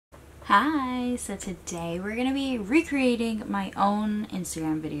Hi, so today we're going to be recreating my own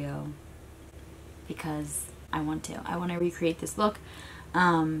Instagram video because I want to. I want to recreate this look.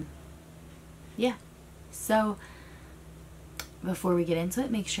 Yeah, so before we get into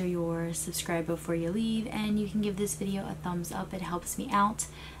it, make sure you're subscribed before you leave, and you can give this video a thumbs up. It helps me out.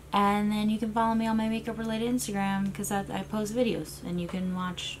 And then you can follow me on my makeup related Instagram because I post videos and you can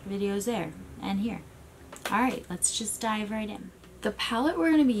watch videos there and here. Alright, let's just dive right in. The palette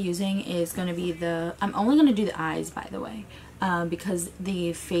we're going to be using is going to be I'm only going to do the eyes, by the way, because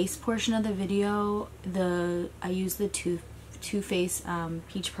the face portion of the video, I use the Too Faced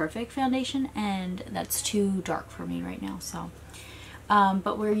Peach Perfect foundation, and that's too dark for me right now. So,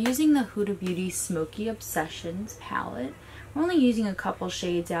 but we're using the Huda Beauty Smoky Obsessions palette. We're only using a couple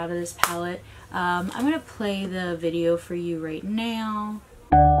shades out of this palette. I'm going to play the video for you right now.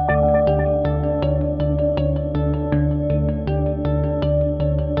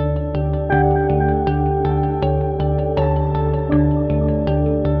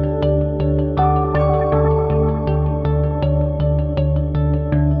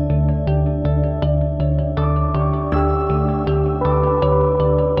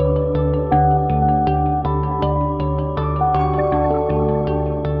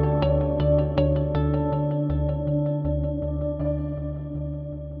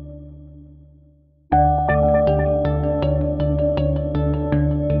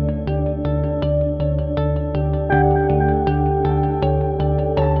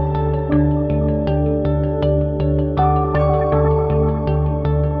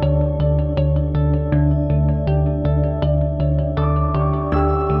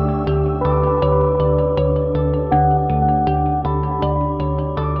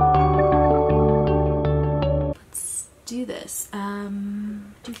 Do this.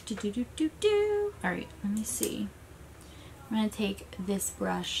 Alright, let me see. I'm going to take this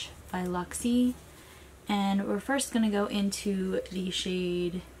brush by Luxie, and we're first going to go into the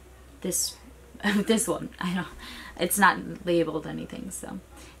shade, this one. I know, it's not labeled anything, so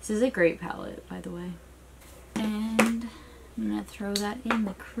this is a great palette, by the way. And I'm going to throw that in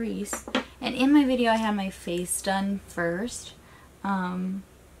the crease. And in my video I had my face done first.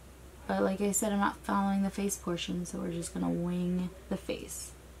 But like I said, I'm not following the face portion, so we're just going to wing the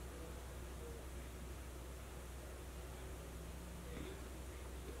face.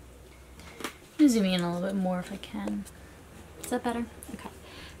 I'm zoom in a little bit more if I can. Is that better? Okay.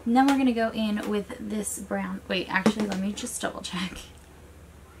 And then we're going to go in with this brown. Wait, actually, let me just double check.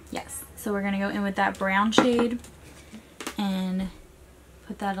 Yes. So we're going to go in with that brown shade and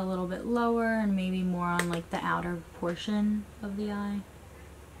put that a little bit lower and maybe more on like the outer portion of the eye.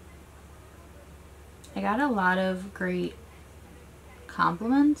 I got a lot of great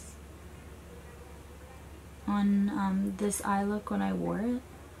compliments on this eye look when I wore it.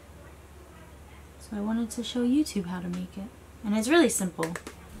 So I wanted to show YouTube how to make it. And it's really simple.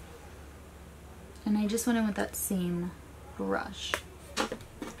 And I just went in with that same brush.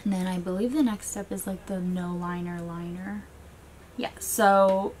 And then I believe the next step is like the no liner liner. Yeah,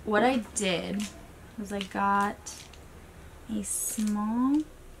 so what I did was I got a small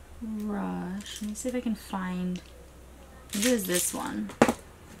brush. Let me see if I can find, maybe it was this one.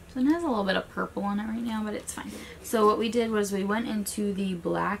 So it has a little bit of purple on it right now, but it's fine. So what we did was we went into the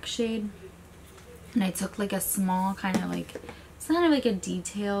black shade, and I took like a small kind of like, it's kind of like a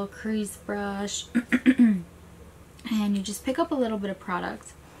detail crease brush, and you just pick up a little bit of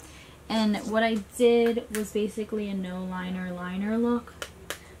product. And what I did was basically a no liner liner look.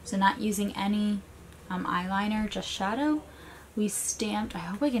 So not using any eyeliner, just shadow. We stamped, I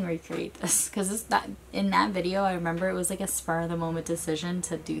hope I can recreate this, because in that video I remember it was like a spur of the moment decision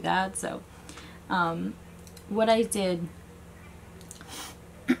to do that. So what I did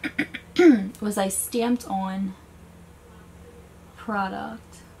was I stamped on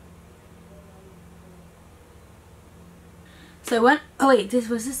product. So I went, oh wait,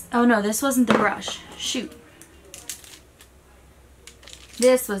 oh no, this wasn't the brush, shoot.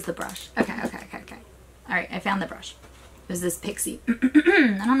 This was the brush. Okay. Alright, I found the brush. It was this Pixie.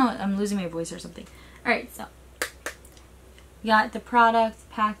 I don't know, I'm losing my voice or something. Alright, so got the product,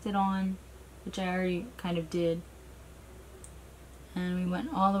 packed it on, which I already kind of did. And we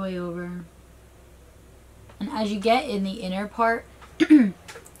went all the way over. And as you get in the inner part,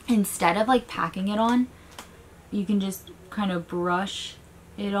 instead of like packing it on, you can just kind of brush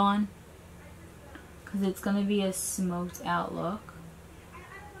it on, because it's going to be a smoked out look.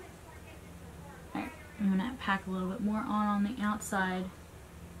 I'm going to pack a little bit more on the outside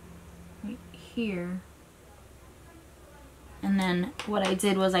right here. And then what I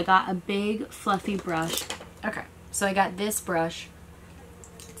did was I got a big fluffy brush. Okay, so I got this brush.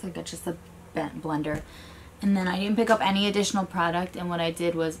 It's like just a bent blender. And then I didn't pick up any additional product, and what I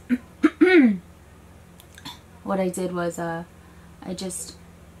did was I just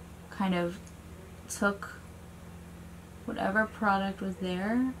kind of took whatever product was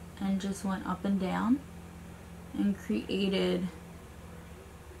there and just went up and down and created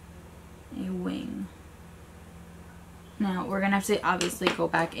a wing. Now we're gonna have to obviously go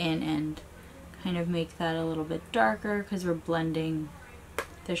back in and kind of make that a little bit darker because we're blending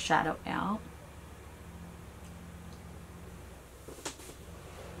the shadow out.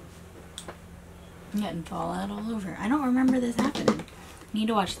 I'm getting fallout all over. I don't remember this happening. I need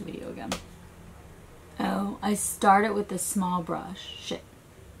to watch the video again. Oh, I started with the small brush. Shit.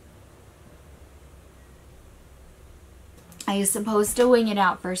 I was supposed to wing it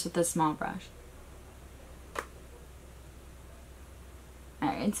out first with the small brush.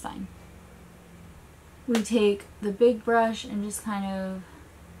 Alright, it's fine. We take the big brush and just kind of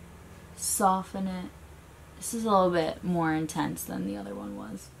soften it. This is a little bit more intense than the other one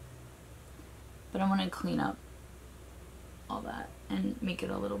was. But I want to clean up all that and make it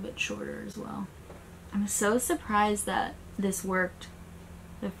a little bit shorter as well. I'm so surprised that this worked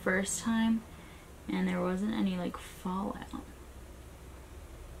the first time and there wasn't any like fallout.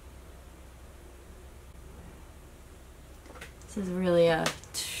 This is really a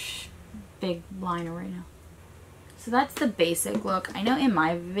big liner right now. So that's the basic look. I know in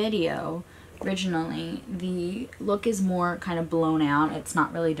my video originally the look is more kind of blown out. It's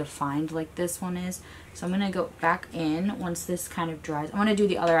not really defined like this one is. So I'm going to go back in once this kind of dries. I want to do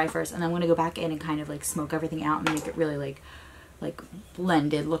the other eye first, and then I'm going to go back in and kind of like smoke everything out and make it really like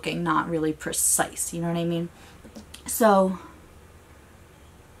blended looking, not really precise, you know what I mean? So,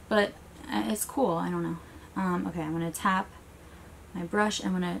 but it's cool. I don't know. Okay, I'm going to tap my brush.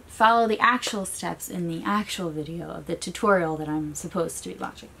 I'm going to follow the actual steps in the actual video of the tutorial that I'm supposed to be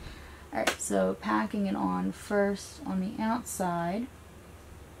watching. Alright, so packing it on first on the outside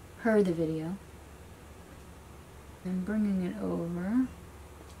per the video, then bringing it over,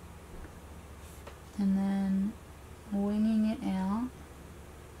 and then winging it out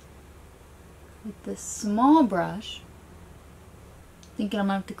with the small brush. Thinking I'm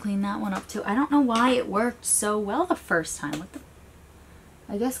gonna have to clean that one up too. I don't know why it worked so well the first time. What the?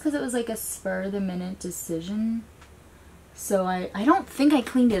 I guess because it was like a spur of the minute decision. So I don't think I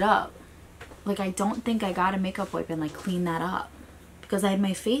cleaned it up. Like, I don't think I got a makeup wipe and like clean that up because I had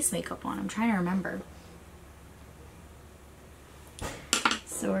my face makeup on. I'm trying to remember.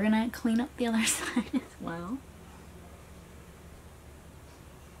 So we're gonna clean up the other side as well.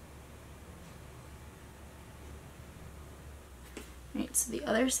 Right, so the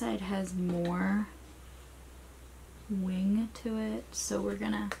other side has more wing to it, so we're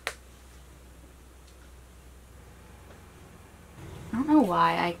gonna... I don't know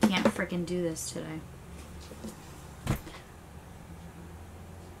why I can't freaking do this today.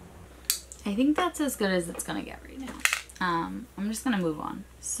 I think that's as good as it's gonna get right now. I'm just gonna move on.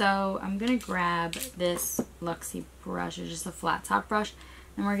 So I'm gonna grab this Luxie brush, it's just a flat top brush,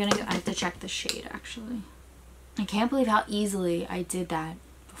 and we're gonna go, I have to check the shade actually. I can't believe how easily I did that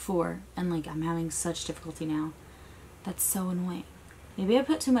before, and like I'm having such difficulty now. That's so annoying. Maybe I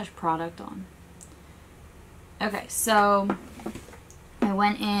put too much product on. Okay, so I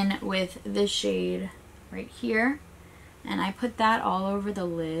went in with this shade right here, and I put that all over the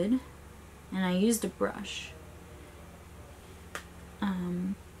lid, and I used a brush.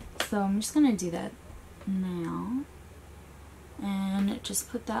 So I'm just gonna do that now, and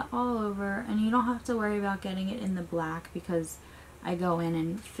just put that all over, and you don't have to worry about getting it in the black because I go in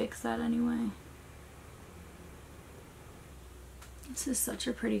and fix that anyway. This is such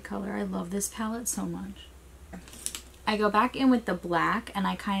a pretty color. I love this palette so much. I go back in with the black and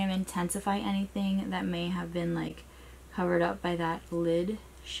I kind of intensify anything that may have been like covered up by that lid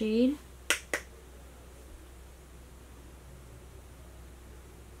shade.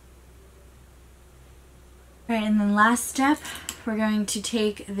 Alright, and then last step, we're going to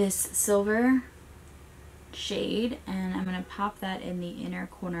take this silver shade and I'm going to pop that in the inner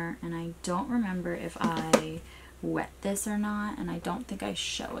corner, and I don't remember if I wet this or not, and I don't think I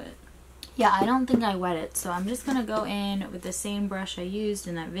show it. Yeah, I don't think I wet it, so I'm just going to go in with the same brush I used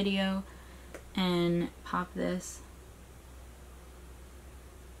in that video and pop this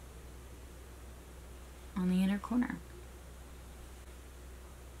on the inner corner.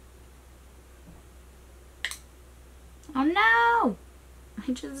 Oh no!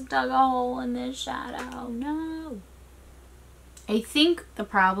 I just dug a hole in this shadow. No! I think the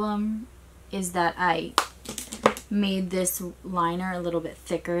problem is that I made this liner a little bit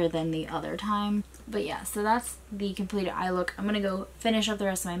thicker than the other time. But yeah, so that's the completed eye look. I'm gonna go finish up the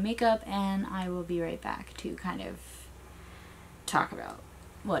rest of my makeup and I will be right back to kind of talk about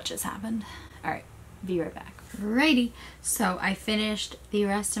what just happened. Alright, be right back. Righty, so I finished the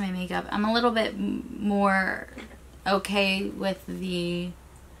rest of my makeup. I'm a little bit more okay with the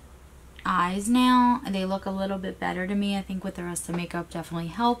eyes now. They look a little bit better to me. I think with the rest of the makeup definitely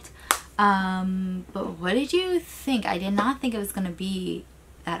helped. But what did you think? I did not think it was gonna be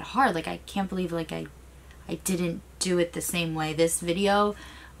that hard. Like, I can't believe like I didn't do it the same way. This video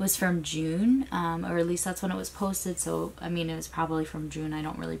was from June, or at least that's when it was posted, so I mean it was probably from June. I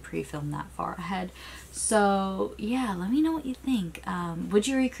don't really pre-film that far ahead. So yeah, let me know what you think. Would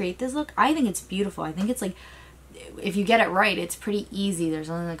you recreate this look? I think it's beautiful. I think it's like, if you get it right, it's pretty easy. There's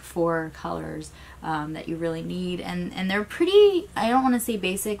only like 4 colors that you really need, and they're pretty, I don't want to say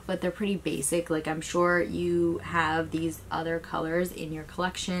basic, but they're pretty basic. Like, I'm sure you have these other colors in your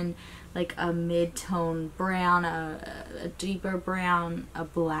collection, like a mid-tone brown, a deeper brown, a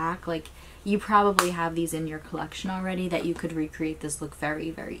black. Like, you probably have these in your collection already that you could recreate this look very,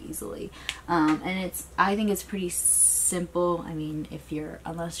 very easily. And I think it's pretty simple. I mean,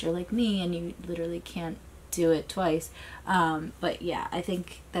 unless you're like me and you literally can't do it twice. But yeah, I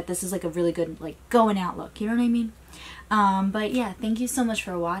think that this is like a really good, like, going out look, you know what I mean? But yeah, thank you so much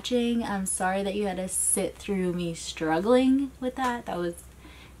for watching. I'm sorry that you had to sit through me struggling with that. It's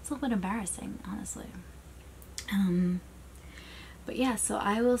a little bit embarrassing, honestly. But yeah, so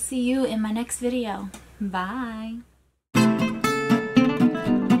I will see you in my next video. Bye.